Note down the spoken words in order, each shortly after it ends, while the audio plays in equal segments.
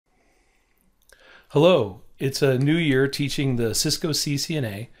Hello, it's a new year teaching the Cisco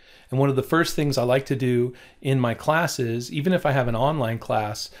CCNA, and one of the first things I like to do in my classes, even if I have an online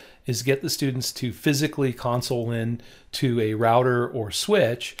class, is get the students to physically console in to a router or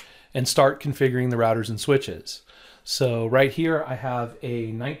switch and start configuring the routers and switches. So right here I have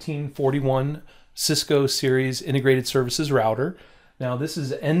a 1941 Cisco series integrated services router. Now this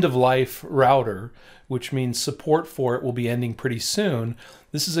is an end-of-life router, which means support for it will be ending pretty soon.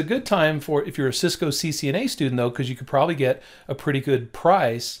 This is a good time for if you're a Cisco CCNA student though, because you could probably get a pretty good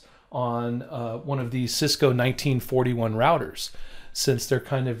price on one of these Cisco 1941 routers, since they're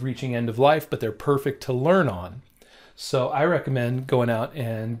kind of reaching end of life, but they're perfect to learn on. So I recommend going out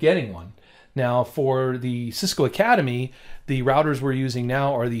and getting one. Now for the Cisco Academy, the routers we're using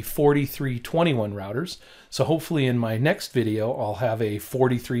now are the 4321 routers. So hopefully in my next video, I'll have a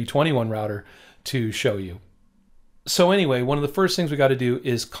 4321 router to show you. So anyway, one of the first things we got to do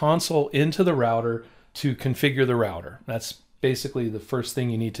is console into the router to configure the router. That's basically the first thing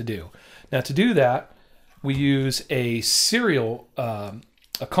you need to do. Now to do that, we use a serial, a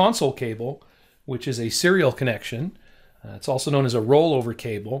console cable, which is a serial connection. It's also known as a rollover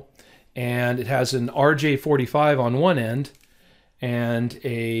cable, and it has an RJ45 on one end and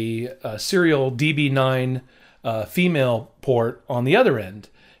a serial DB9 female port on the other end,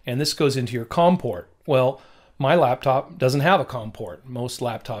 and this goes into your COM port. Well, my laptop doesn't have a COM port. Most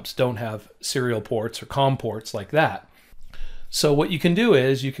laptops don't have serial ports or COM ports like that. So what you can do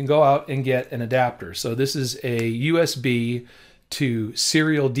is you can go out and get an adapter. So this is a USB to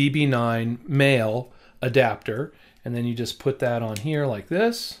serial DB9 male adapter, and then you just put that on here like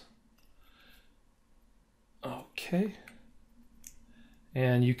this. Okay.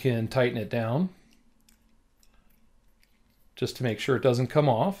 And you can tighten it down just to make sure it doesn't come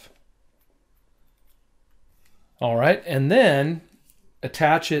off. All right, and then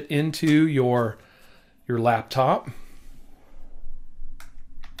attach it into your laptop.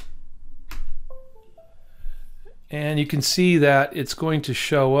 And you can see that it's going to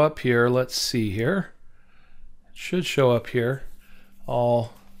show up here. Let's see here. It should show up here.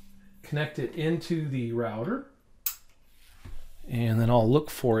 I'll connect it into the router, and then I'll look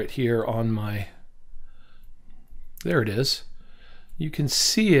for it here on my, there it is. You can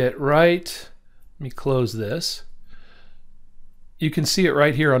see it right, let me close this. You can see it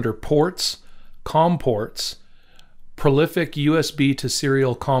right here under ports, COM ports, prolific USB to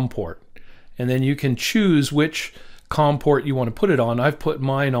serial COM port. And then you can choose which COM port you want to put it on. I've put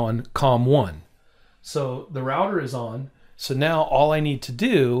mine on COM 1. So the router is on. So now all I need to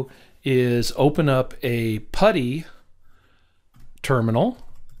do is open up a PuTTY terminal.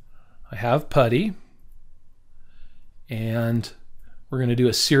 I have PuTTY. And we're going to do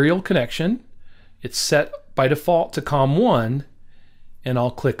a serial connection. It's set by default to COM 1. And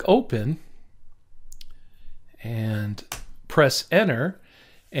I'll click open and press enter.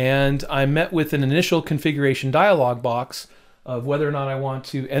 And I'm met with an initial configuration dialog box of whether or not I want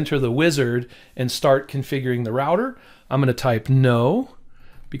to enter the wizard and start configuring the router. I'm going to type no,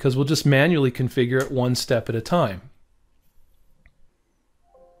 because we'll just manually configure it one step at a time.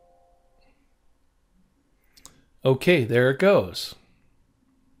 Okay, there it goes.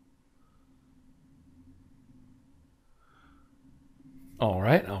 All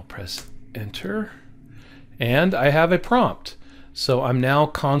right, I'll press enter, and I have a prompt. So I'm now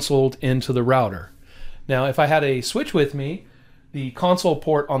consoled into the router. Now, if I had a switch with me, the console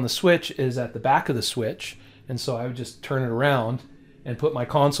port on the switch is at the back of the switch, and so I would just turn it around and put my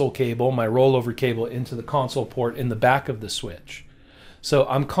console cable, my rollover cable, into the console port in the back of the switch. So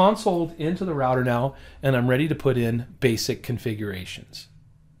I'm consoled into the router now, and I'm ready to put in basic configurations.